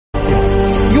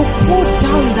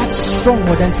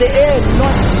stronghold and say,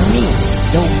 not me.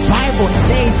 The Bible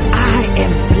says I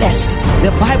am blessed.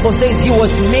 The Bible says he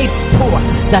was made poor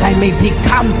that I may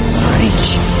become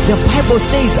rich. The Bible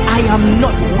says I am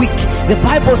not weak. The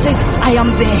Bible says I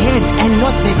am the head and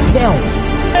not the tail.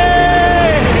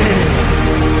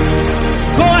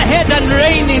 Go ahead and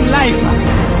reign in life.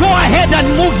 Go ahead and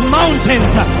move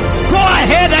mountains. Go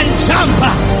ahead and jump.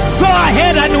 Go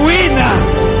ahead and win.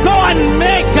 Go and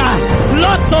make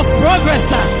lots of progress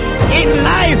in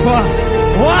life.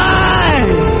 Why?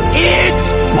 It's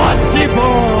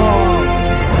possible.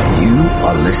 You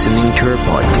are listening to a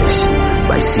podcast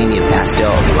by Senior Pastor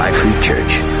of Life Free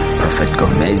Church, Prophet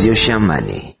Gomezyo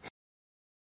Shamane.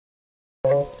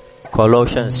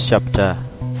 Colossians chapter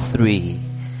 3,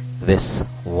 verse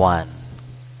 1.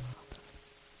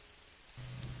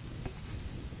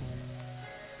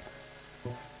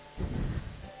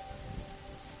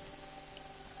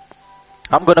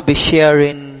 I'm going to be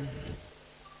sharing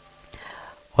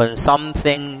on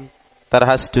something that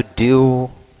has to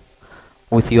do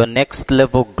with your next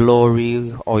level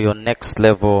glory or your next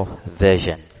level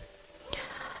vision,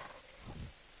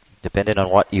 depending on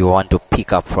what you want to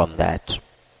pick up from that.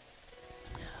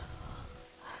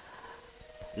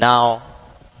 Now,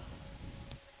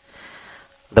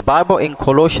 the Bible in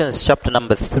Colossians chapter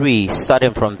number 3,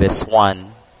 starting from verse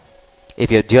 1, do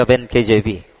you have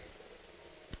NKJV?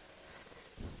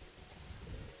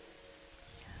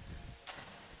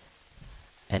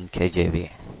 NKJV.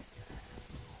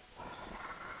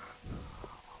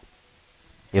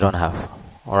 You don't have.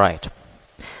 Alright.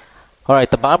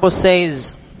 The Bible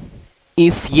says,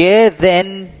 if ye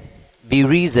then be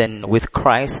risen with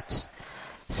Christ,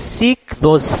 seek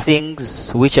those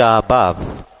things which are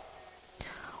above,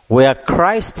 where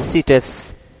Christ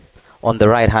sitteth on the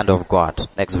right hand of God.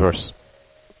 Next verse.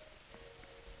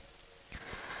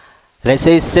 And it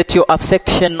says, set your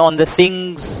affection on the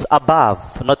things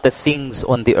above, not the things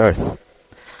on the earth.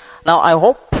 Now I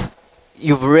hope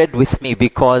you've read with me,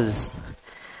 because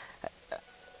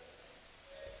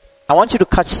I want you to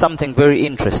catch something very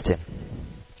interesting.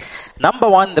 Number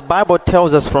one, the Bible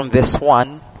tells us from verse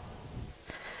 1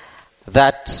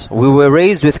 that we were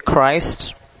raised with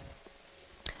Christ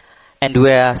and we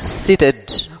are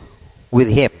seated with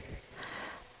Him.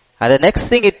 And the next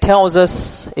thing it tells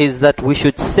us is that we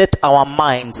should set our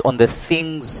minds on the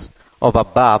things of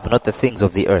above, not the things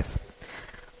of the earth.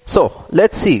 So,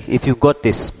 let's see if you got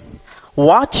this.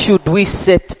 What should we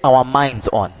set our minds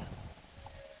on?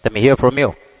 Let me hear from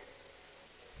you.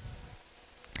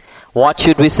 What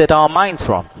should we set our minds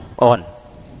on?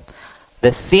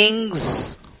 The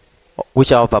things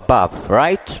which are of above,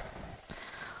 right?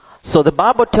 So the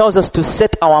Bible tells us to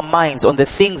set our minds on the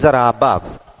things that are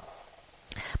above.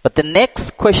 But the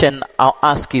next question I'll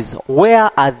ask is,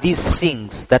 where are these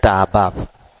things that are above?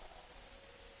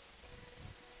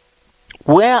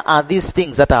 Where are these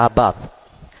things that are above?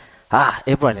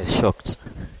 Everyone is shocked.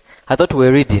 I thought we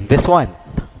were reading verse 1.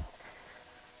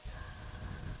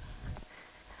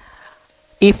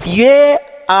 If ye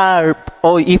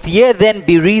then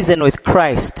be risen with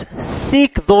Christ,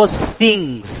 seek those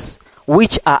things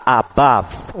which are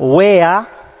above, where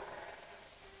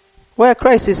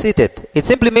Christ is seated. It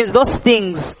simply means those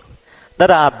things that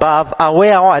are above are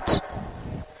where what?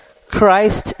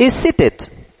 Christ is seated.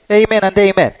 Amen and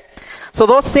amen. So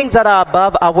those things that are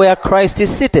above are where Christ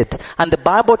is seated. And the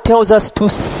Bible tells us to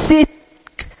seek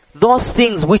those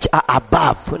things which are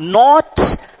above,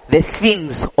 not the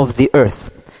things of the earth.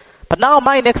 But now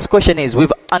my next question is,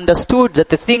 we've understood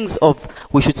that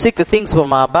we should seek the things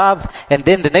from above, and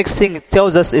then the next thing it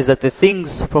tells us is that the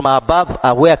things from above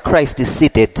are where Christ is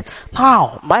seated.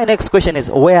 Now, my next question is,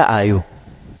 where are you?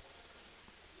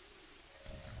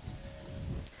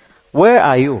 Where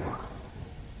are you?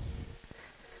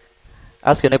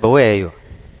 Ask your neighbor, where are you?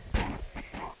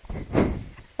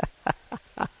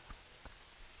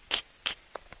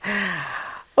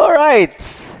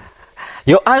 Alright.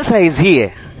 Your answer is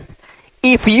here.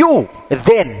 If you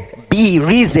then be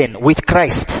risen with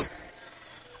Christ.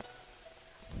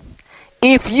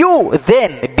 If you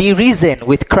then be risen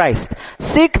with Christ,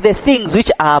 seek the things which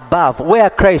are above, where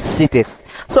Christ sitteth.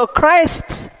 So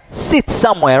Christ sits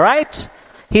somewhere, right?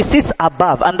 He sits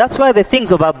above, and that's where the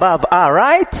things of above are,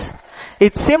 right?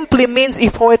 It simply means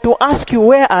if I were to ask you,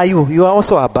 where are you? You are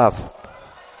also above.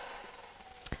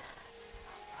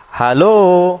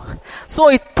 Hello. So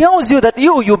it tells you that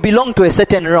you belong to a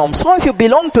certain realm. So if you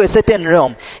belong to a certain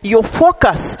realm, your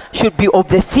focus should be of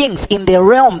the things in the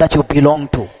realm that you belong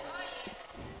to.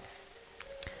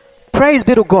 Praise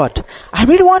be to God. I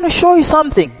really want to show you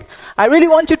something. I really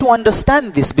want you to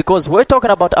understand this, because we're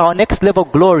talking about our next level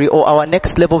glory or our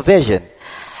next level vision.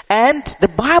 And the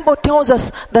Bible tells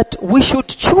us that we should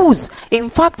choose. In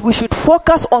fact, we should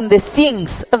focus on the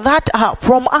things that are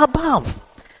from above.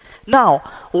 Now,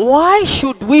 why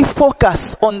should we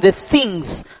focus on the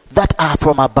things that are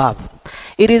from above?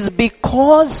 It is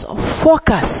because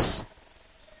focus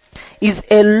is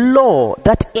a law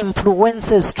that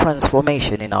influences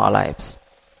transformation in our lives.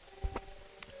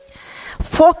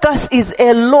 Focus is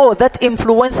a law that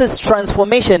influences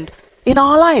transformation in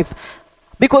our life.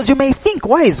 Because you may think,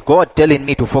 why is God telling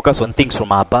me to focus on things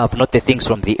from above, not the things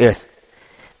from the earth?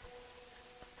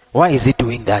 Why is he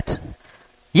doing that?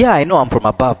 Yeah, I know I'm from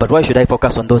above, but why should I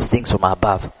focus on those things from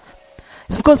above?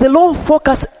 It's because the law of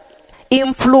focus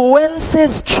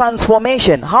influences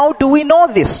transformation. How do we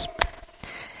know this?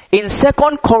 In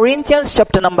 2 Corinthians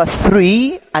chapter number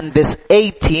 3 and verse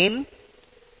 18,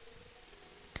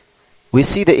 we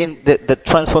see the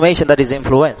transformation that is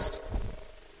influenced.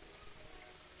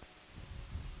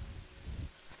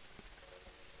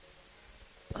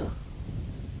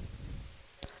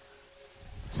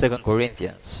 Second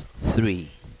Corinthians 3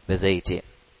 verse 18.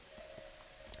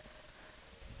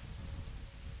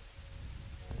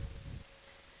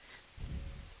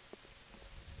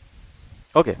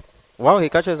 Okay. While he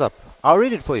catches up, I'll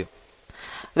read it for you.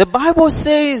 The Bible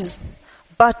says,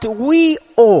 but we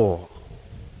all,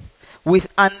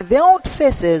 with unveiled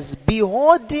faces,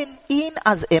 beholding in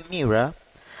as a mirror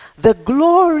the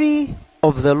glory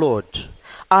of the Lord,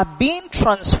 are being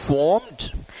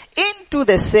transformed into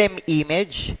the same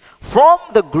image from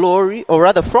glory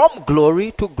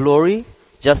to glory,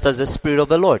 just as the Spirit of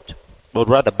the Lord, or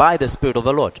rather by the Spirit of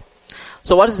the Lord.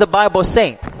 So what is the Bible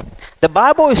saying? The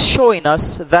Bible is showing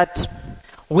us that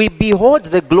we behold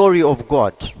the glory of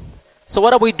God. So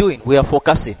what are we doing? We are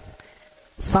focusing.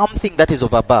 Something that is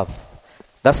of above.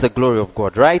 That's the glory of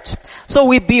God, right? So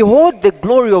we behold the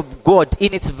glory of God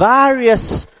in its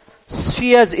various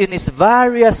spheres, in its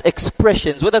various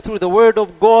expressions, whether through the word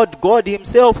of God, God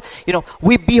himself,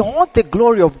 we behold the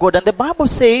glory of God. And the Bible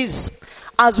says,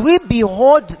 as we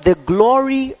behold the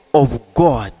glory of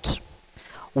God,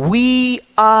 we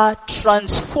are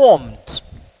transformed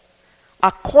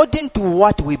according to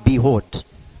what we behold.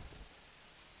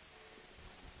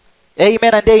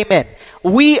 Amen and amen.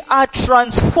 We are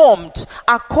transformed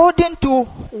according to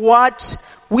what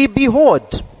we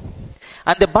behold.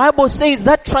 And the Bible says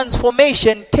that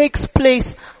transformation takes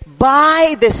place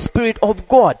by the Spirit of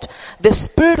God. The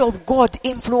Spirit of God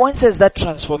influences that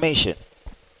transformation.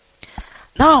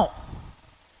 Now,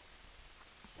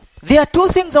 there are two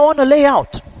things I want to lay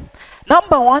out.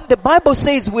 Number one, the Bible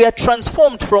says we are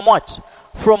transformed from what?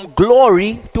 From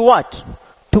glory to what?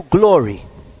 To glory.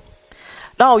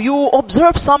 Now, you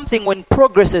observe something when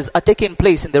progresses are taking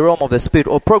place in the realm of the Spirit,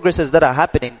 or progresses that are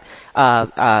happening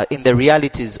in the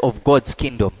realities of God's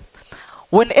kingdom.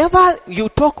 Whenever you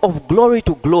talk of glory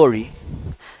to glory,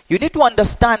 you need to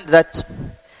understand that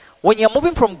when you're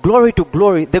moving from glory to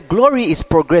glory, the glory is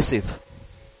progressive.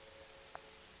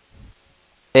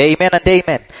 Amen and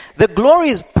amen. The glory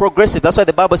is progressive. That's why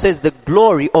the Bible says the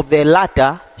glory of the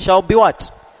latter shall be what?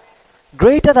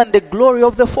 Greater than the glory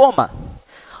of the former.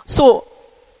 So,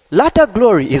 latter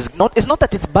glory it's not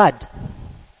that it's bad.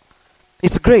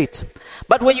 It's great.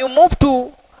 But when you move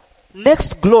to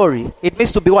next glory, it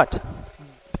needs to be what?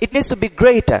 It needs to be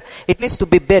greater. It needs to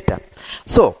be better.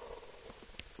 So,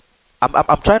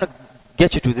 I'm trying to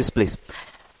get you to this place.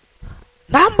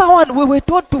 Number one, we were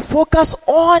taught to focus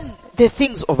on the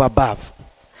things of above.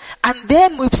 And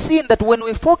then we've seen that when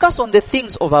we focus on the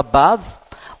things of above,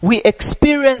 we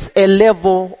experience a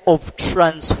level of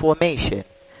transformation.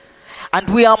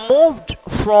 And we are moved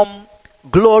from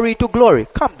glory to glory.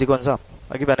 Come, Digonza.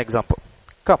 I'll give you an example.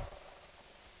 Come.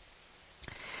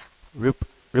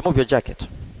 Remove your jacket.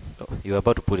 Oh, you're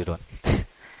about to put it on.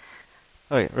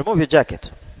 Okay, remove your jacket.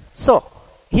 So,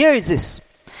 here is this.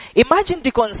 Imagine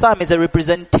Deacon Sam is a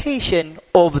representation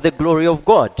of the glory of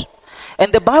God.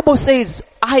 And the Bible says,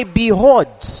 I behold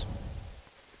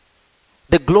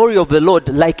the glory of the Lord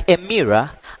like a mirror,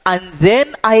 and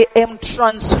then I am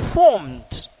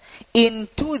transformed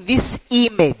into this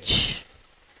image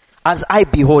as I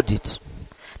behold it.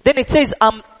 Then it says,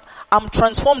 I'm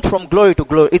transformed from glory to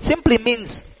glory. It simply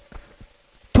means,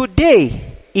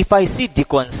 today, if I see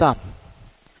Deacon Sam,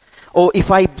 or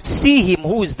if I see him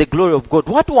who is the glory of God,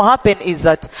 what will happen is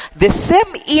that the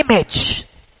same image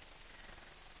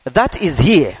that is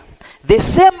here, the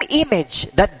same image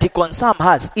that Deacon Sam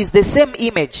has, is the same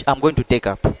image I'm going to take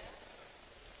up.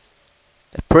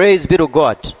 Praise be to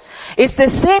God. It's the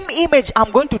same image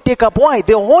I'm going to take up. Why?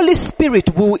 The Holy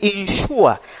Spirit will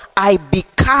ensure I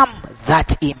become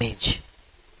that image.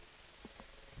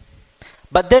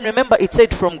 But then remember, it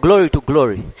said from glory to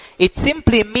glory. It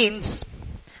simply means,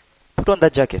 put on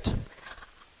that jacket.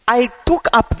 I took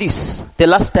up this the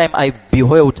last time I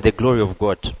beheld the glory of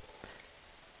God.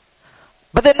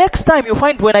 But the next time you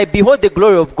find when I behold the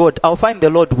glory of God, I'll find the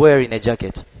Lord wearing a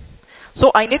jacket. So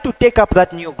I need to take up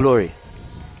that new glory.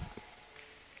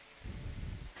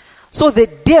 So the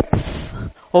depth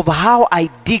of how I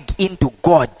dig into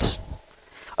God,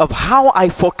 of how I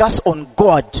focus on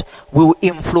God, will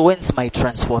influence my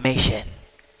transformation.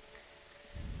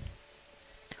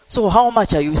 So how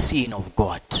much are you seeing of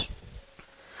God?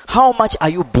 How much are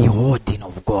you beholding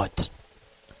of God?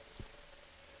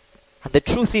 And the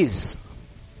truth is,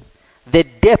 the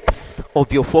depth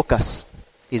of your focus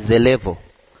is the level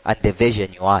and the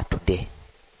vision you are today.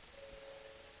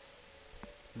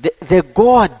 The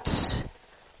God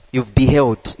you've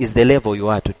beheld is the level you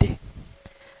are today.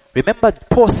 Remember,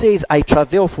 Paul says, I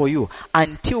travail for you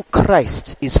until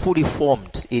Christ is fully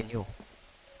formed in you.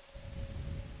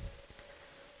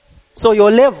 So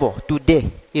your level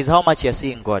today is how much you're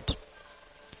seeing God.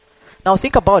 Now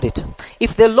think about it.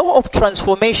 If the law of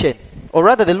transformation, or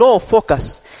rather the law of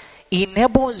focus,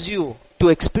 enables you to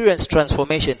experience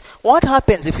transformation, what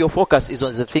happens if your focus is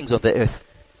on the things of the earth?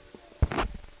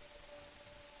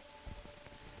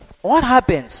 What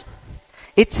happens?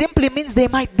 It simply means there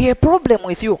might be a problem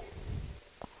with you.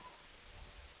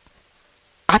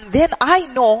 And then I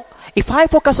know if I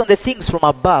focus on the things from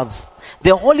above,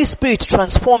 the Holy Spirit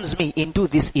transforms me into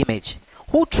this image.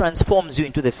 Who transforms you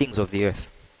into the things of the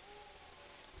earth?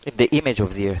 In the image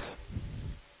of the earth.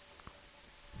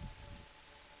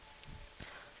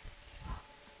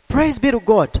 Praise be to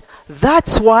God.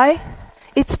 That's why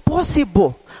it's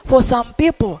possible for some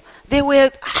people, they were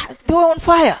on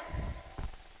fire.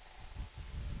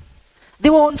 They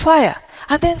were on fire.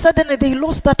 And then suddenly they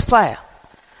lost that fire.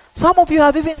 Some of you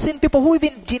have even seen people who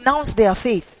even denounce their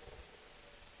faith.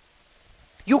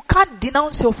 You can't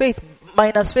denounce your faith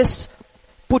minus first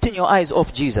putting your eyes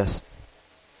off Jesus.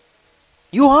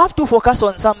 You have to focus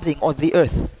on something on the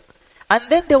earth. And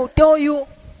then they will tell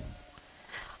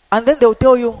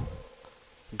you,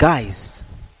 guys,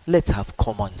 let's have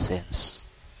common sense.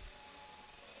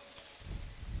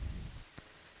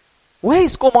 Where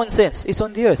is common sense? It's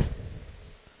on the earth.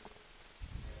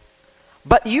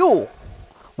 But you,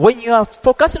 when you are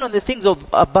focusing on the things of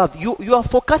above, you are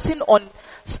focusing on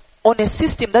a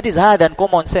system that is higher than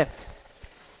common sense.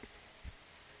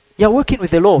 You are working with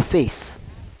the law of faith.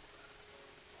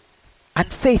 And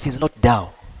faith is not down.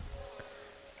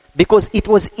 Because it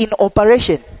was in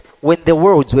operation when the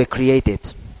worlds were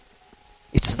created.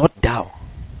 It's not down.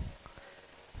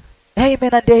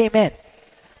 Amen and amen.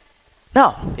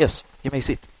 Now, yes, you may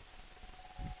sit.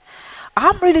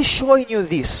 I'm really showing you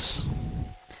this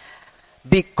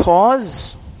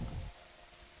because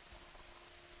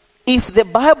if the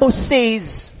Bible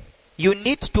says you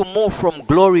need to move from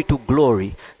glory to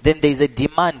glory, then there is a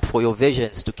demand for your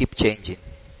visions to keep changing.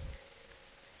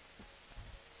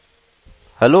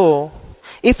 Hello?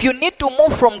 If you need to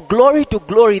move from glory to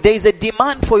glory, there is a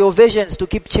demand for your visions to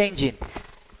keep changing.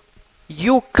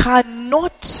 You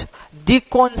cannot,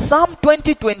 Deacon Psalm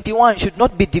 2021 should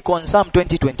not be Deacon Psalm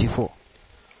 2024.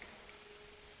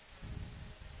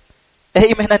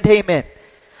 Amen and amen.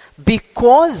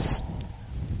 Because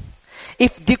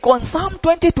if Deacon Psalm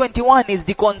 2021 is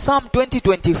Deacon Psalm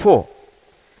 2024,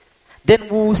 then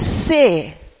we'll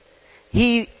say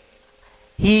he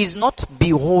is not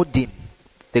beholding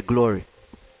the glory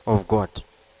of God.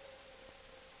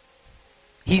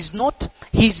 He's not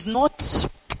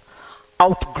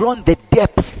outgrown the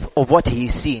depth of what he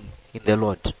is seeing in the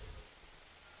Lord.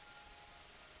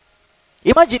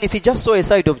 Imagine if he just saw a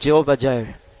side of Jehovah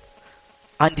Jireh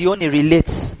and he only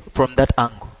relates from that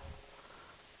angle.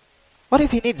 What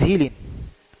if he needs healing?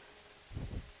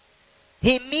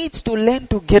 He needs to learn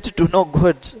to get to know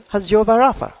God as Jehovah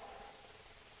Rapha.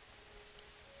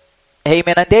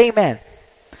 Amen and amen.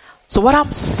 So what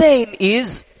I'm saying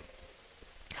is,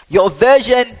 your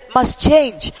version must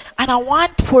change. And I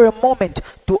want for a moment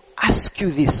to ask you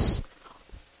this.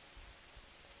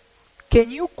 Can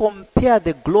you compare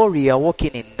the glory you're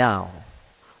walking in now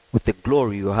with the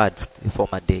glory you had in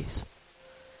former days?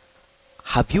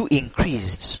 Have you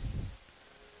increased?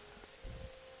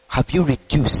 Have you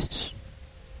reduced?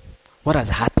 What has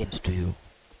happened to you?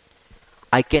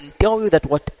 I can tell you that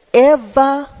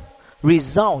whatever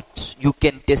result you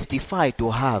can testify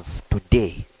to have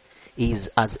today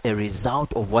is as a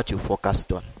result of what you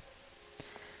focused on.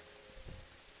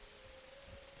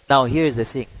 Now here's the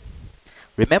thing.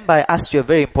 Remember, I asked you a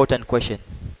very important question.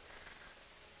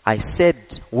 I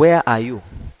said, where are you?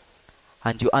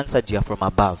 And you answered, you are from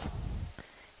above.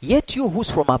 Yet you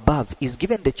who's from above is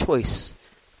given the choice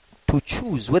to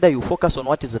choose whether you focus on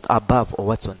what is above or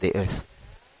what's on the earth.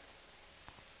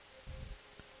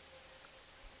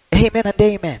 Amen and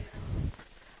amen.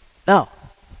 Now,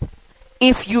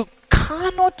 if you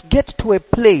cannot get to a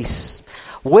place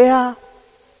where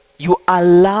you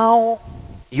allow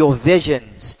your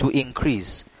visions to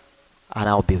increase, and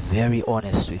I'll be very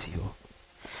honest with you,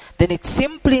 then it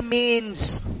simply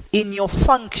means in your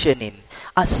functioning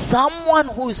as someone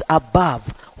who is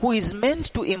above, who is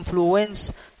meant to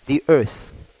influence the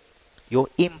earth, your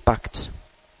impact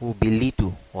will be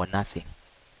little or nothing.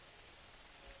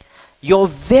 Your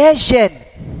vision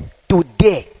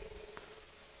today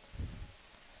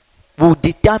will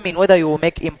determine whether you will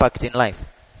make impact in life.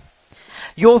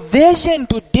 Your vision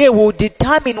today will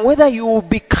determine whether you will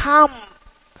become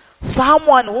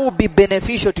someone who will be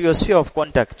beneficial to your sphere of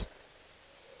contact.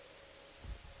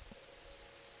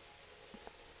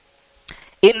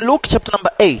 In Luke chapter number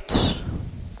 8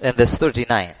 and verse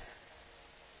 39,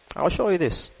 I'll show you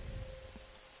this.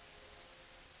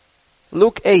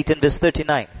 Luke 8 and verse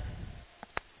 39.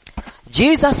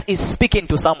 Jesus is speaking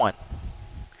to someone.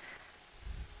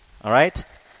 Alright?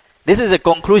 This is a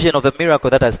conclusion of a miracle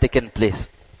that has taken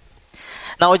place.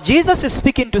 Now Jesus is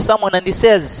speaking to someone and he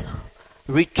says,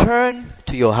 return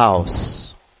to your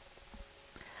house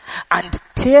and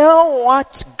tell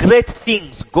what great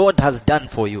things God has done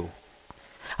for you.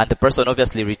 And the person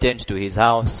obviously returned to his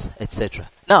house, etc.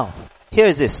 Now, here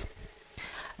is this.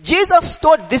 Jesus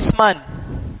told this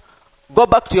man, go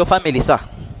back to your family, sir.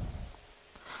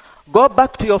 Go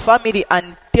back to your family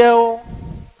and tell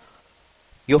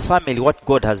your family what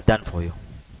God has done for you.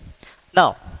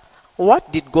 Now,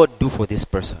 what did God do for this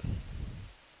person?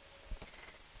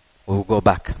 We'll go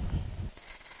back.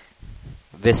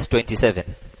 Verse 27.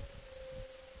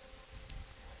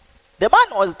 The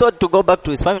man was told to go back to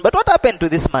his family, but what happened to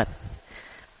this man?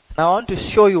 Now I want to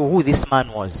show you who this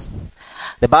man was.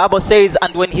 The Bible says,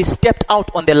 and when he stepped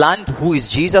out on the land, who is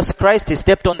Jesus Christ, he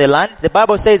stepped on the land. The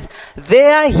Bible says,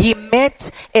 there he met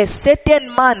a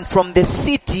certain man from the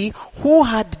city who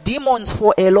had demons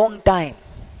for a long time.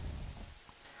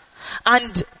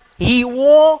 And he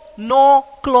wore no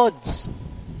clothes,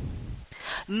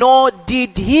 nor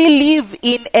did he live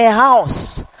in a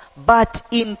house, but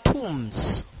in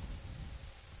tombs.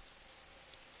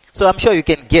 So I'm sure you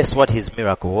can guess what his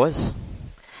miracle was.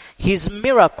 His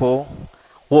miracle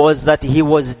was that he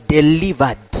was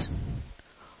delivered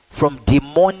from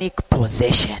demonic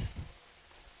possession.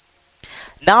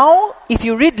 Now, if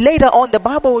you read later on, the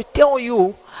Bible will tell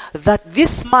you that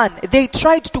this man, they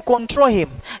tried to control him.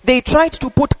 They tried to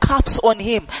put cuffs on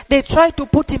him. They tried to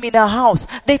put him in a house.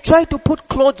 They tried to put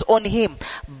clothes on him.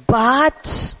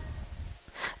 But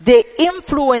the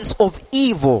influence of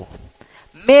evil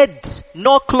made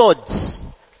no clothes,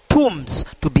 tombs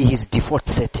to be his default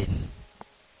setting.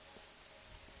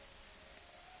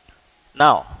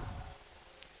 Now,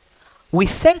 we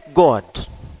thank God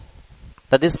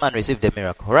that this man received a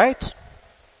miracle, right?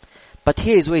 But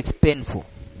here is where it's painful.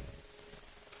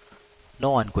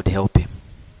 No one could help him.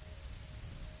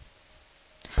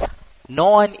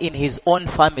 No one in his own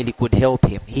family could help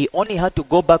him. He only had to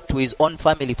go back to his own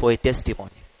family for a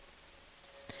testimony.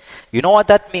 You know what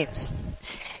that means?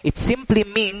 It simply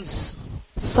means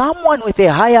someone with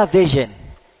a higher vision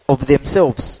of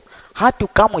themselves had to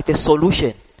come with a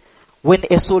solution, when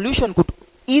a solution could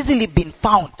easily be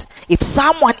found if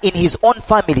someone in his own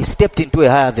family stepped into a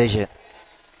higher vision.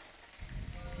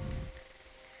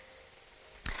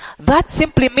 That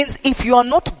simply means if you are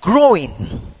not growing,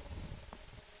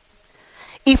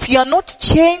 if you are not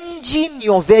changing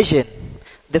your vision,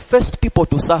 the first people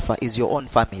to suffer is your own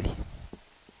family.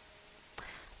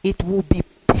 It will be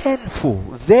painful,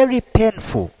 very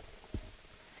painful,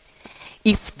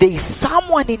 if there is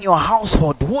someone in your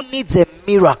household who needs a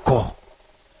miracle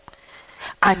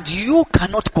and you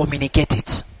cannot communicate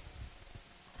it.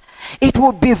 It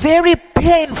will be very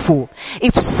painful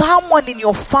if someone in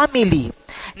your family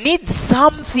needs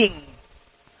something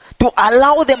to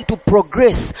allow them to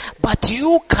progress, but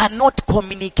you cannot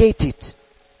communicate it.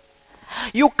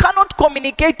 You cannot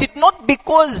communicate it not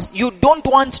because you don't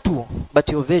want to, but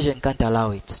your vision can't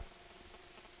allow it.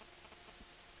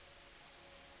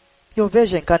 Your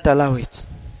vision can't allow it.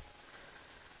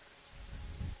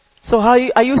 So how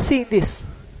are you seeing this?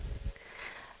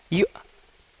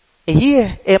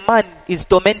 Here a man is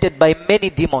tormented by many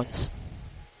demons.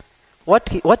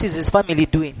 What is his family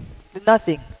doing?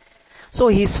 Nothing. So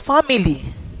his family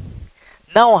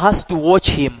now has to watch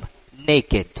him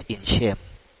naked in shame.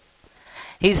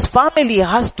 His family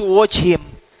has to watch him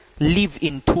live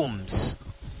in tombs.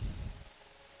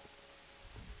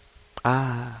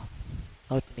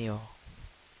 Not me. Oh.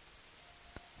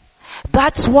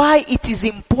 That's why it is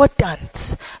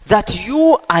important that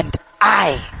you and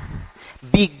I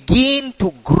begin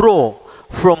to grow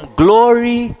from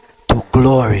glory to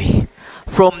glory.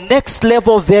 From next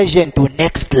level vision to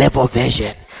next level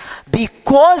vision.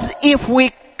 Because if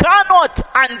we cannot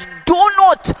and do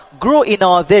not grow in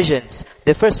our visions,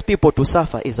 the first people to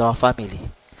suffer is our family.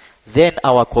 Then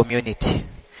our community.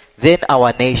 Then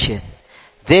our nation.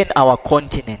 Then our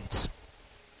continent.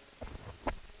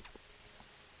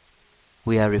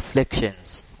 We are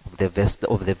reflections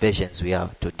of the visions we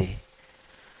are today.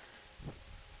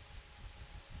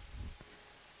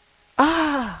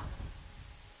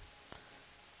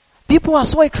 People are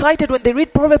so excited when they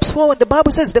read Proverbs 4 when the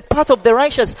Bible says the path of the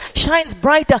righteous shines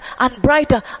brighter and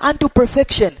brighter unto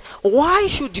perfection. Why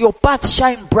should your path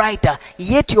shine brighter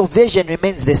yet your vision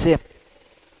remains the same?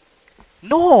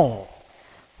 No.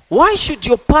 Why should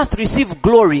your path receive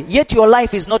glory yet your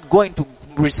life is not going to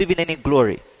receive any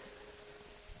glory?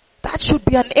 That should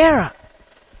be an error.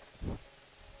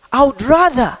 I would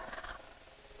rather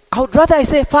I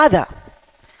say, Father,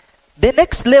 the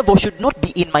next level should not be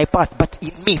in my path, but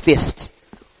in me first.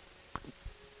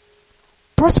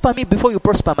 Prosper me before you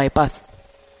prosper my path.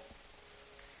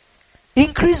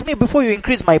 Increase me before you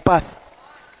increase my path.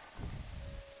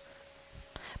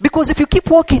 Because if you keep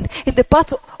walking in the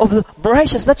path of the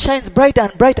righteous that shines brighter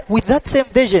and brighter with that same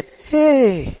vision,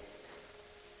 it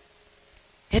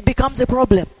becomes a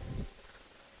problem.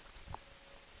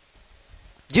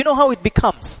 Do you know how it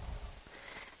becomes?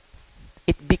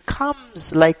 It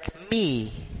becomes like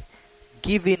me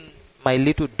giving my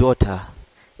little daughter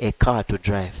a car to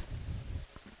drive.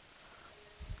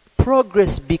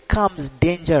 Progress becomes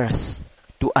dangerous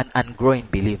to an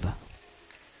ungrowing believer.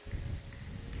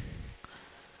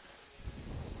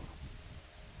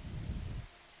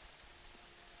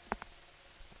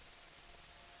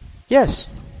 Yes.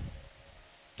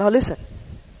 Now listen.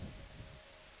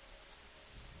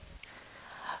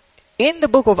 In the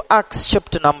book of Acts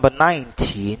chapter number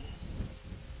 19,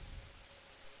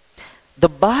 the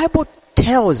Bible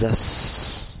tells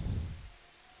us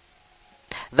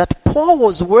that Paul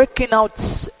was working out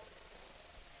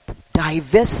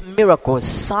diverse miracles,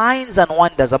 signs and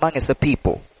wonders amongst the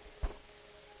people.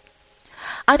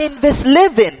 And in verse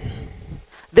 11,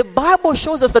 the Bible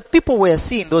shows us that people were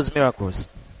seeing those miracles.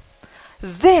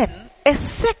 Then a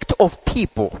sect of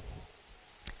people,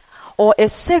 or a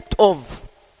sect of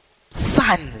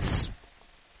sons,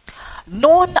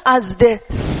 known as the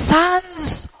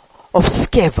sons of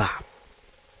Sceva,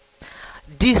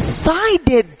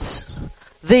 decided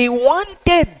they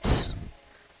wanted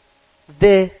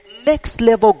the next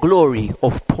level glory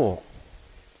of Paul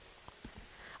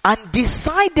and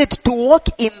decided to walk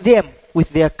in them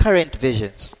with their current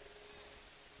visions.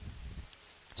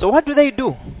 So what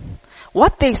do?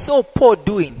 What they saw Paul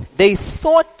doing, they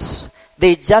thought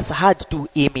they just had to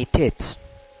imitate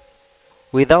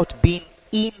without being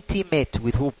intimate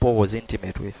with who Paul was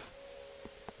intimate with.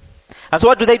 And so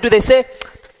what do? They say,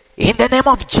 in the name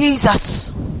of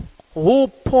Jesus, who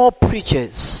Paul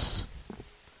preaches.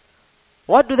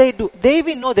 What do? They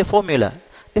even know the formula.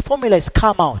 The formula is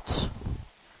come out.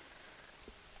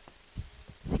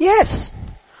 Yes.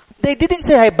 They didn't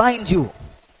say I bind you.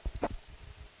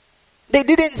 They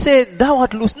didn't say thou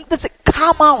art loose. They said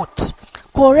come out.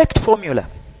 Correct formula.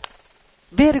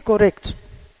 Very correct.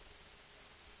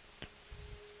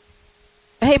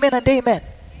 Amen and amen.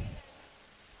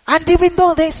 And even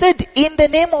though they said in the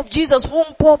name of Jesus whom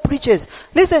Paul preaches.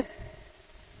 Listen.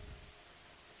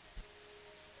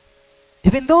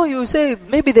 Even though you say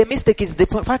maybe the mistake is the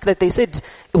fact that they said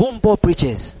whom Paul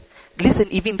preaches. Listen,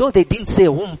 even though they didn't say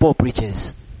whom Paul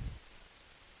preaches.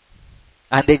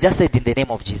 And they just said in the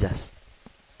name of Jesus.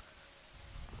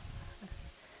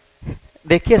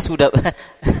 The case would have...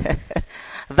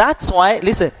 That's why,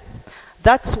 listen.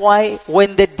 That's why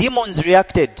when the demons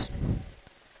reacted,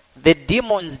 the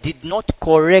demons did not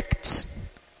correct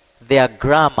their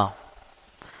grammar.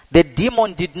 The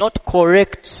demon did not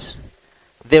correct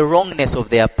the wrongness of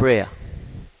their prayer.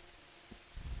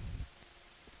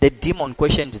 The demon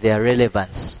questioned their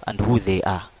relevance and who they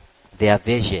are, their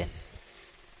vision.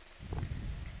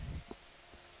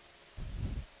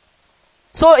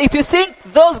 So if you think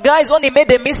those guys only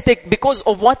made a mistake because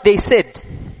of what they said,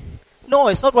 no,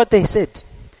 it's not what they said.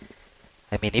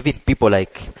 I mean, even people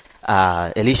like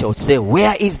Elisha would say,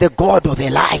 where is the God of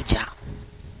Elijah?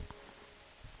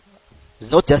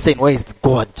 He's not just saying, where is the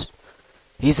God?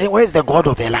 He's saying, where is the God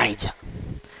of Elijah?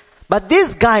 But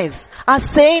these guys are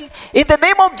saying, in the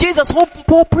name of Jesus, whom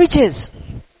Paul preaches.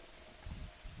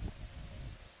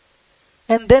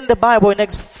 And then the Bible,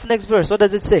 next verse, what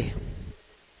does it say?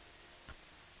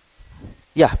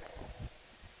 Yeah.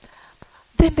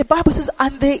 Then the Bible says,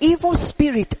 and the evil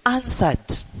spirit answered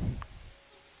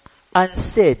and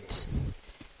said,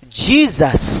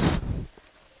 Jesus,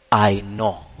 I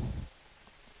know.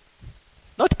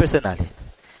 Not personally.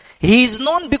 He is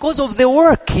known because of the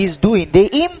work he's doing,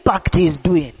 the impact he's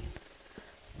doing.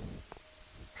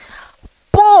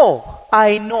 Paul,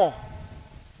 I know.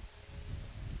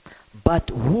 But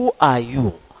who are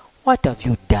you? What have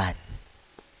you done?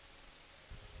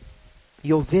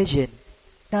 Your vision,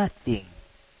 nothing.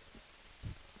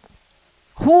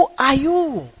 Who are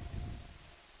you?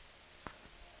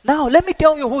 Now, let me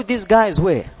tell you who these guys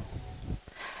were.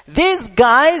 These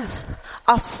guys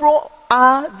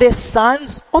are the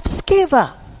sons of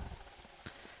Sceva.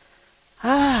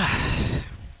 Let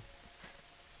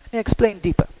me explain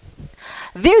deeper.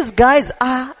 These guys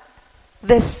are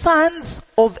the sons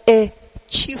of a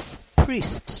chief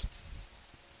priest.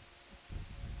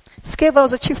 Sceva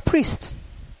was a chief priest.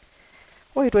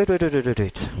 Wait.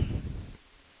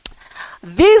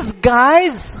 These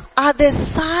guys are the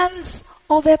sons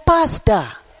of a pastor.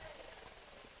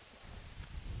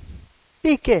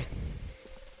 PK.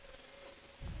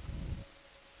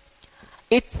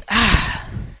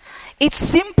 It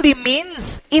simply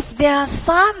means if they are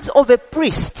sons of a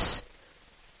priest,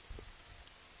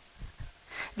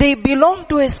 they belong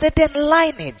to a certain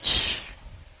lineage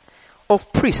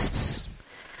of priests.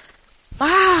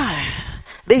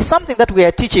 There's something that we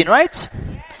are teaching, right?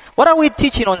 What are we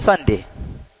teaching on Sunday?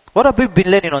 What have we been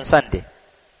learning on Sunday?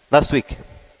 Last week.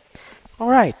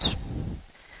 Alright.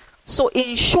 So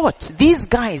in short, these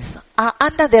guys are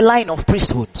under the line of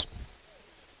priesthood.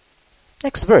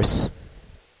 Next verse.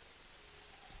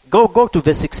 Go to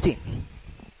verse 16.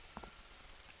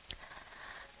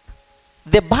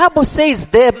 The Bible says,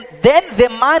 then the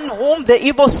man whom the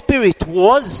evil spirit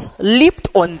was leaped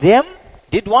on them,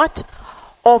 did what?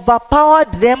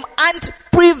 Overpowered them and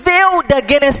prevailed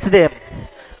against them.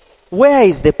 Where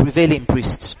is the prevailing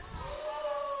priest?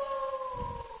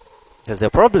 There's a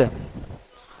problem.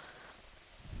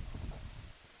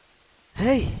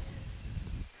 Hey,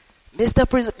 Mr.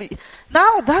 President.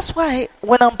 Now that's why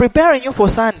when I'm preparing you for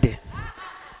Sunday,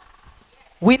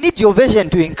 we need your vision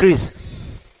to increase.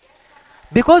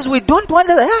 Because we don't want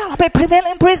to, I'm a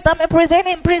prevailing priest, I'm a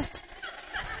prevailing priest.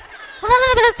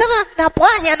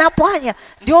 Napwanya.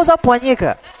 Ndio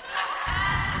zapwanyika.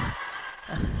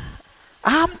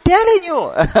 I'm telling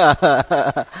you.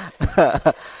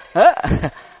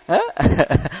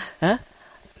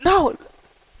 Now,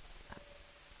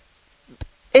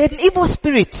 an evil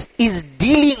spirit is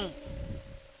dealing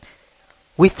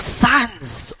with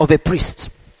sons of a priest.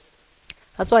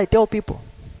 That's why I tell people,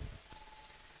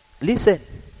 listen,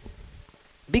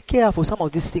 be careful some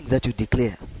of these things that you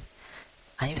declare.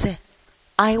 And you say,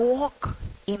 I walk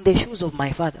in the shoes of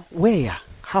my father. Where?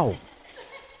 How?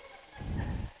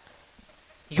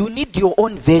 You need your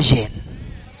own vision.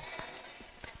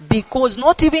 Because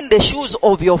not even the shoes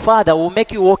of your father will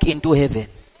make you walk into heaven.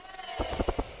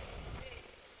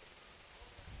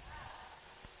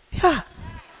 Yeah.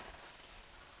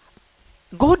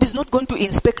 God is not going to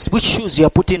inspect which shoes you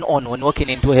are putting on when walking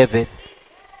into heaven.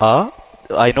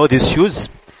 I know these shoes.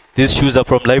 These shoes are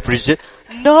from Life Region.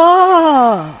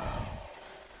 No.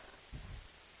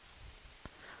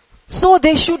 So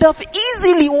they should have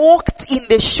easily walked in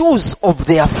the shoes of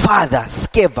their father,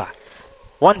 Sceva,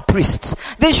 one priest.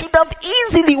 They should have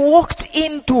easily walked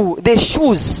into the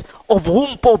shoes of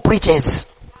whom Paul preaches.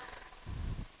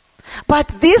 But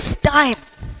this time,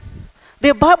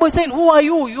 the Bible is saying, who are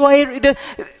you? You are the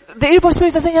evil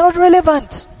spirits are saying, you're not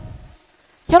relevant.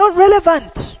 You're not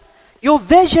relevant. Your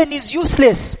vision is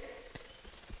useless.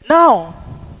 Now,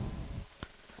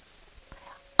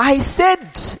 I said,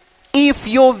 if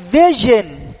your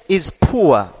vision is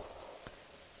poor,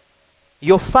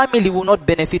 your family will not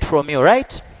benefit from you,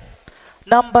 right?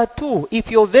 Number two,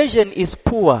 if your vision is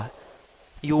poor,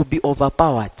 you will be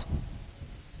overpowered.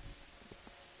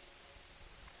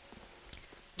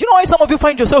 Do you know why some of you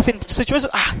find yourself in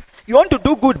situations, you want to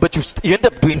do good, but you end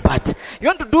up doing bad. You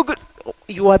want to do good,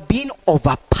 you are being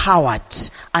overpowered,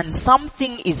 and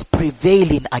something is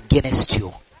prevailing against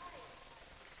you.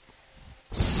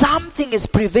 Something is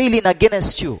prevailing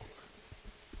against you.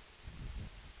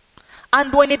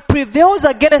 And when it prevails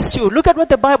against you, look at what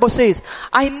the Bible says.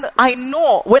 I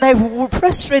know, when I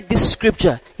first read this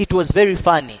scripture, it was very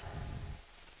funny.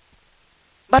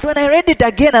 But when I read it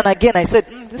again and again, I said,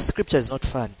 this scripture is not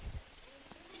funny.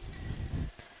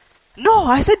 No,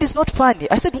 I said it's not funny.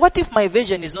 I said, what if my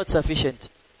vision is not sufficient?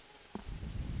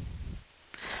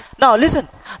 Now listen,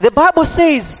 the Bible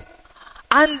says,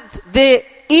 and the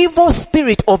evil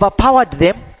spirit overpowered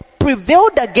them,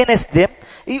 prevailed against them.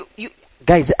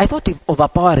 Guys, I thought if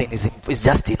overpowering is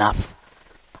just enough.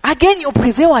 Again, you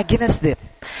prevail against them.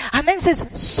 And then it says,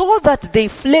 so that they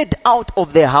fled out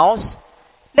of their house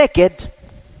naked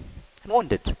and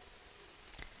wounded.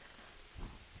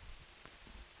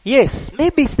 Yes,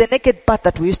 maybe it's the naked part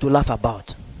that we used to laugh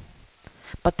about.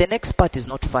 But the next part is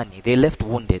not funny. They left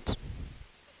wounded.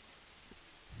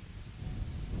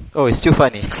 Oh, it's too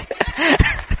funny.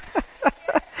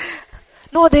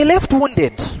 No, they left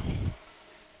wounded.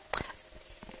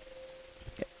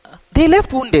 They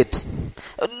left wounded.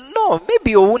 No,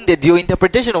 maybe you're wounded. Your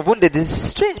interpretation of wounded is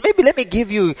strange. Maybe let me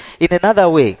give you in another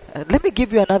way. Let me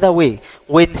give you another way.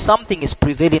 When something is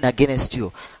prevailing against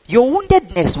you, your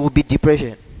woundedness will be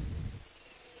depression.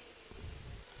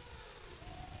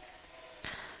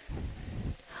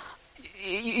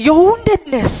 Your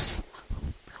woundedness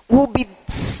will be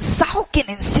sulking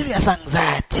in serious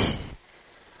anxiety.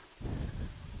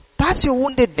 That's your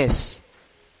woundedness.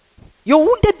 Your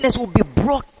woundedness will be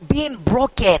being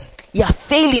broken. You are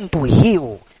failing to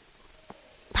heal.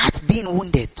 That's being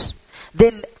wounded.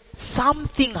 Then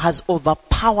something has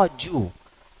overpowered you,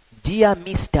 dear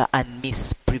Mr. and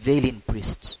Miss Prevailing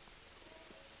Priest.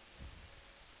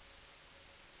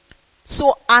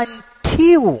 So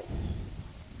until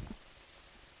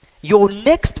your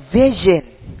next version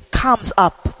comes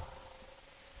up,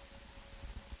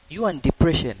 you and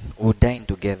depression will dine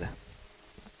together.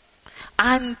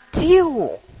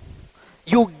 Until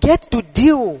you get to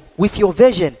deal with your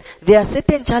vision, there are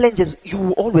certain challenges, you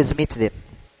will always meet them.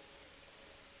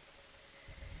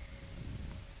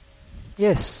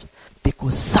 Yes,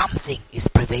 because something is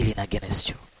prevailing against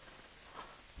you.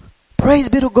 Praise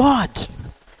be to God.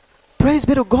 Praise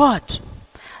be to God.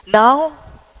 Now,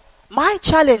 my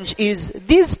challenge is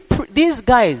these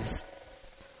guys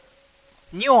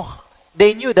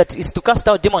they knew that it's to cast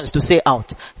out demons, to say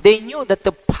out. They knew that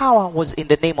the power was in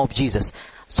the name of Jesus.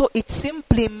 So it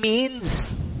simply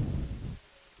means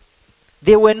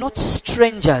they were not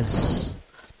strangers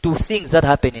to things that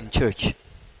happen in church.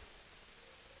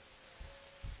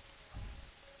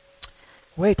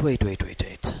 Wait.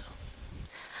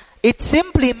 It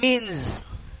simply means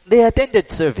they attended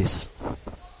service.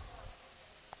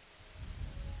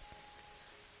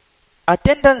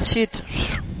 Attendance sheet.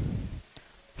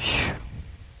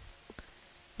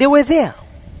 They were there.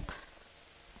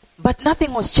 But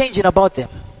nothing was changing about them.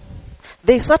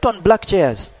 They sat on black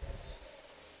chairs.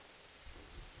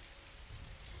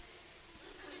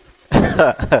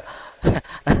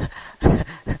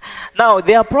 Now,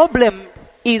 their problem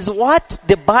is what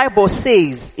the Bible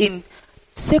says in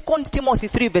 2 Timothy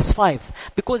 3 verse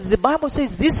 5. Because the Bible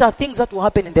says these are things that will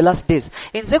happen in the last days.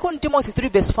 In 2 Timothy 3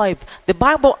 verse 5, the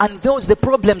Bible unveils the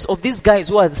problems of these guys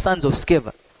who are the sons of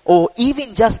Sceva. Or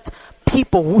even just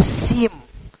people who seem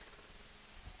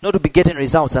not to be getting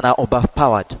results and are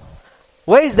overpowered.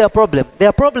 Where is their problem?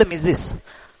 Their problem is this: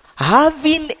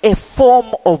 having a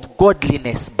form of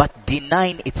godliness but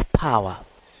denying its power.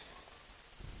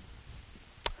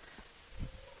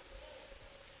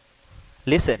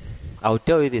 Listen, I'll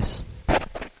tell you this.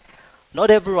 Not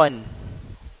everyone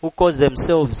who calls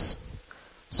themselves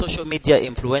social media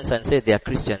influencers and say they are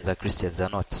Christians are Christians. They're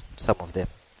not. Some of them.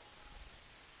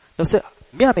 They'll say,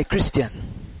 me, I'm a Christian.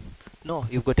 No,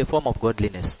 you've got a form of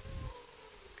godliness.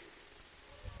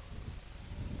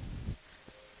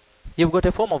 You've got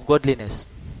a form of godliness.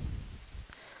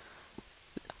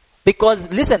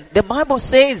 Because, listen, the Bible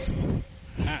says,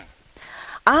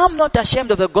 I'm not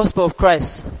ashamed of the gospel of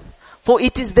Christ, for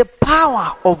it is the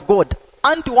power of God.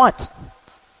 Unto what?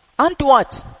 Unto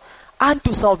what?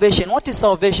 Unto salvation. What is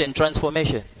salvation?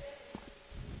 Transformation.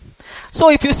 So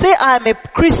if you say, I am a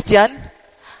Christian,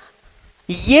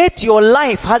 yet your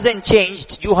life hasn't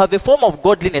changed, you have a form of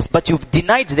godliness, but you've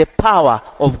denied the power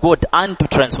of God unto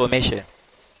transformation.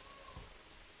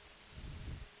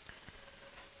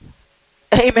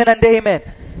 Amen and amen.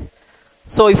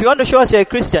 So if you want to show us you're a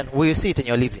Christian, will you see it in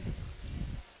your living?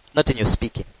 Not in your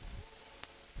speaking.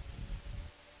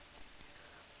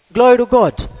 Glory to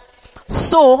God.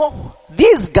 So,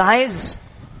 these guys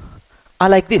are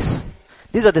like this.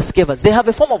 These are the Scevas. They have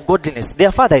a form of godliness.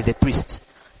 Their father is a priest.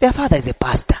 Their father is a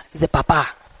pastor. He's a papa.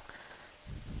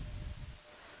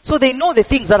 So they know the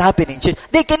things that happen in church.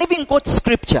 They can even quote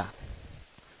scripture.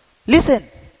 Listen.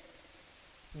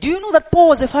 Do you know that Paul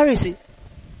was a Pharisee?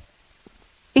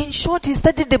 In short, he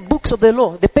studied the books of the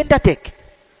law, the Pentateuch.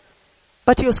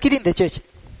 But he was killing the church.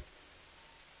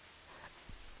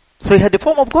 So he had a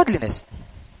form of godliness.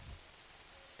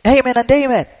 Amen and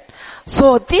amen.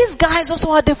 So these guys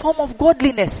also had a form of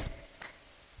godliness.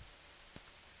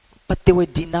 But they were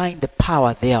denying the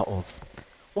power thereof.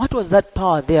 What was that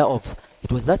power thereof?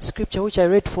 It was that scripture which I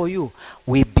read for you.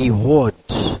 We behold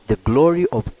the glory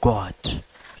of God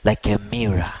like a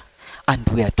mirror, and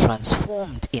we are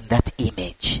transformed in that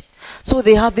image. So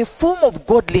they have a form of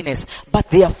godliness, but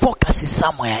their focus is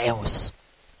somewhere else.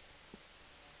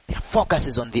 Their focus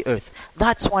is on the earth.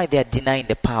 That's why they are denying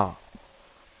the power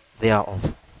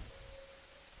thereof.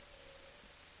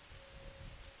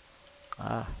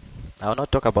 I will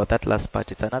not talk about that last part.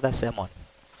 It's another sermon.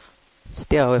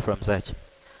 Stay away from such.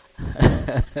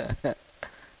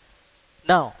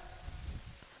 Now,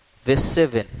 verse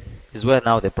 7 is where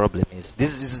now the problem is.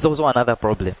 This is also another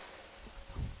problem.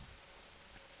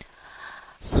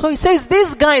 So he says,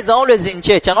 these guys are always in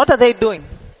church, and what are they doing?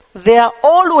 They are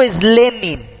always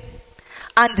learning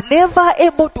and never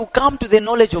able to come to the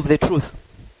knowledge of the truth.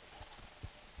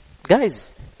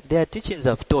 Guys, their teachings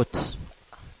have taught.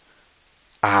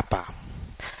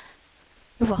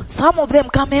 Some of them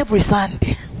come every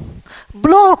Sunday.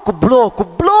 Block. Block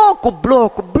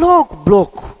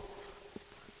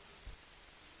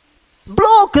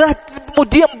that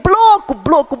mudium.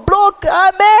 Block.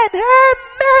 Amen.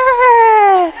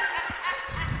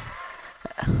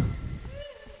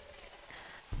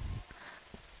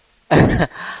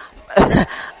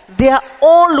 They are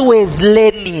always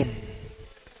learning.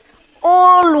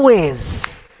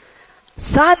 Always.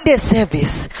 Sunday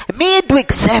service,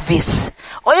 midweek service,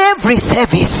 every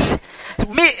service,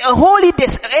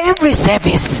 holidays, every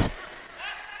service.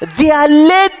 They are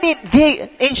learning,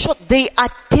 in short, they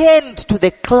attend to the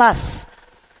class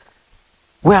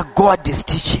where God is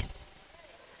teaching.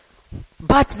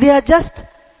 But they are just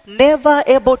never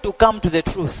able to come to the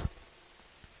truth.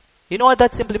 You know what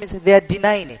that simply means? They are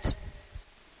denying it.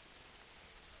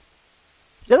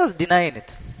 They're just denying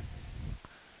it.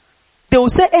 They will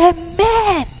say,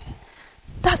 amen.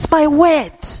 That's my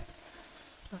word.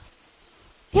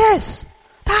 Yes,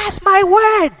 that's my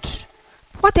word.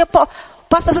 What a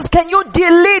pastor says, can you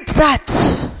delete that?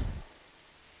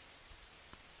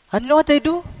 And you know what they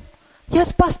do?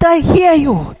 Yes, pastor, I hear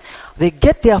you. They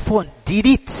get their phone,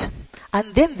 delete.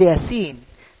 And then they are seeing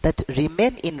that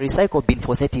remain in recycle bin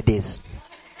for 30 days.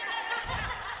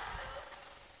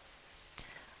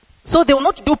 So they will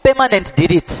not do permanent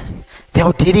delete. They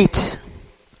will delete.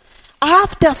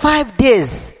 After 5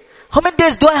 days, how many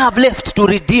days do I have left to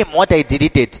redeem what I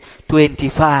deleted?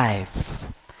 25.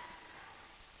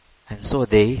 And so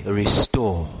they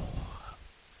restore.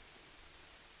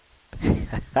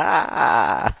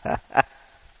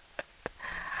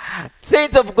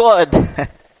 Saints of God,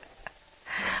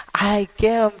 I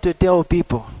came to tell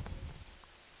people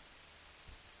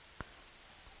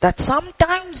that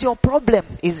sometimes your problem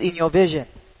is in your vision.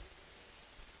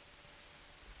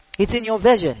 It's in your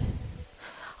vision.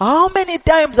 How many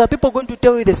times are people going to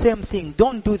tell you the same thing?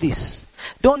 Don't do this.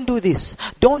 Don't do this.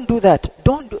 Don't do that.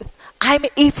 Don't do.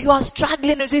 If you are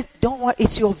struggling with it, don't worry.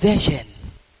 It's your vision.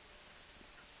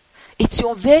 It's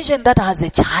your vision that has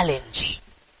a challenge.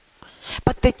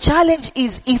 But the challenge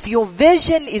is if your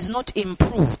vision is not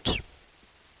improved,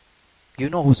 you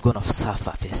know who's going to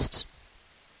suffer first.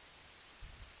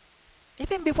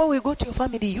 Even before we go to your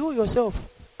family, you yourself,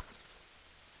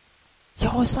 you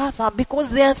will suffer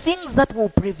because there are things that will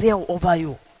prevail over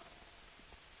you.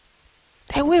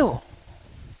 They will.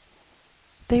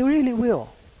 They really will.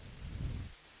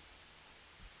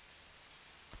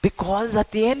 Because at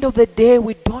the end of the day,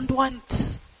 we don't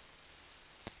want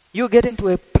you get into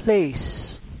a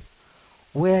place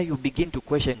where you begin to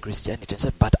question Christianity and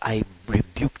say, but I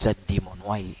rebuked that demon.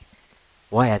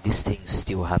 Why are these things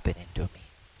still happening to me?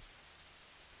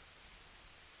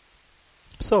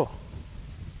 So,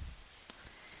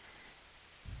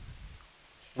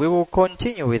 we will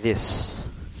continue with this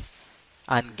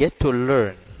and get to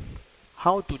learn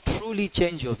how to truly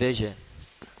change your vision.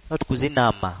 Not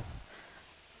kuzinama.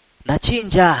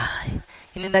 Nachinja.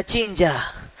 Nachinja.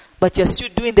 But you're still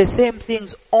doing the same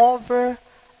things over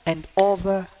and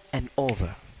over and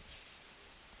over.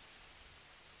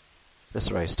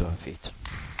 Let's rise to our feet.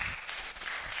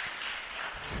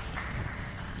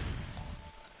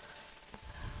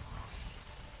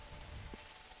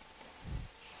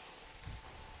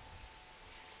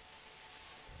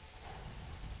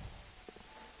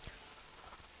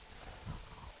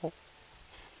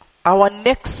 Our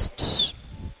next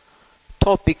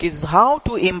topic is how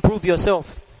to improve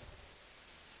yourself.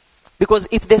 Because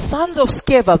if the sons of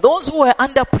Sceva, those who were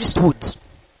under priesthood,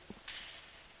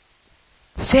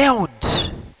 failed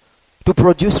to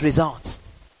produce results,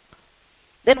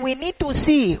 then we need to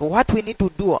see what we need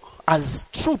to do as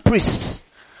true priests,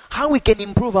 how we can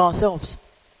improve ourselves.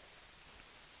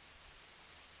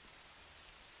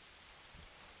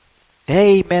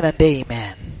 Amen and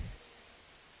amen.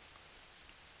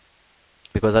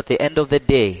 Because at the end of the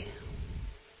day,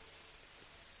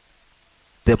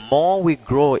 the more we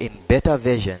grow in better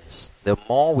visions, the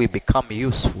more we become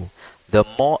useful, the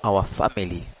more our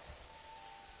family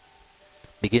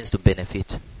begins to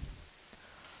benefit.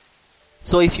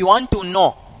 So if you want to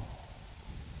know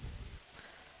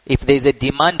if there is a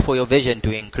demand for your vision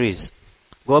to increase,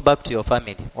 go back to your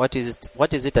family. What is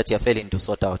it that you're failing to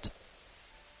sort out?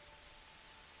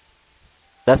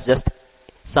 That's just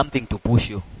something to push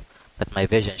you that my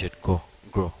vision should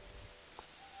grow.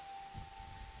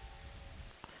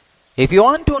 If you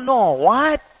want to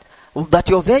know that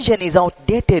your vision is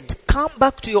outdated, come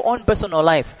back to your own personal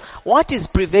life. What is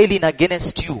prevailing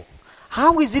against you?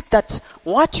 How is it that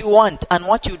what you want and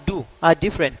what you do are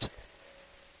different?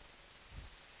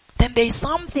 Then there is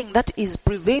something that is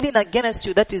prevailing against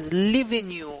you that is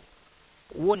leaving you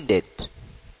wounded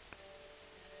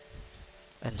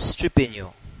and stripping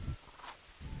you.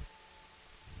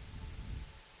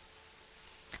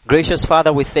 Gracious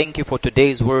Father, we thank you for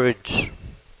today's word.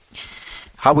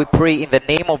 How we pray in the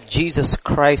name of Jesus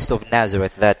Christ of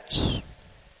Nazareth that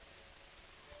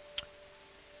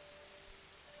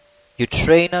you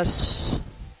train us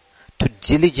to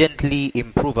diligently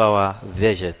improve our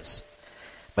visions.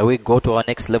 May we go to our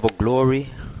next level glory,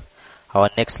 our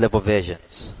next level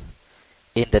visions.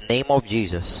 In the name of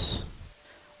Jesus,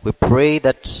 we pray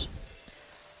that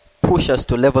push us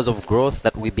to levels of growth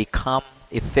that we become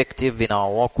effective in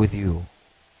our walk with you.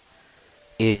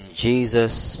 In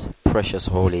Jesus' precious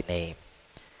holy name.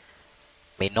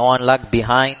 May no one lag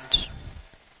behind.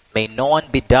 May no one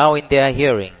be down in their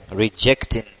hearing,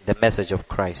 rejecting the message of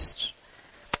Christ.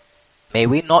 May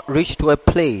we not reach to a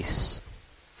place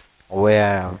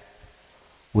where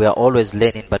we are always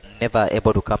learning but never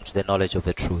able to come to the knowledge of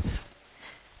the truth.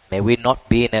 May we not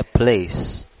be in a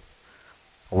place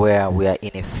where we are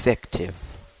ineffective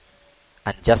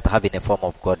and just having a form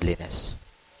of godliness.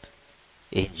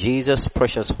 In Jesus'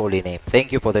 precious holy name.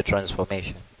 Thank you for the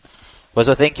transformation.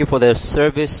 Also thank you for the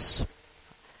service.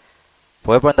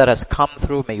 For everyone that has come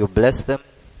through, may you bless them.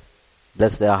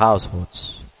 Bless their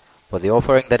households. For the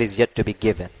offering that is yet to be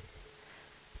given,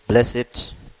 bless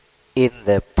it in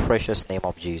the precious name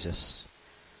of Jesus.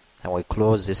 And we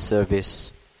close this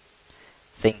service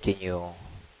thanking you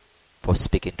for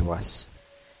speaking to us.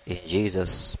 In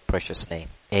Jesus' precious name.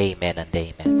 Amen and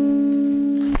amen.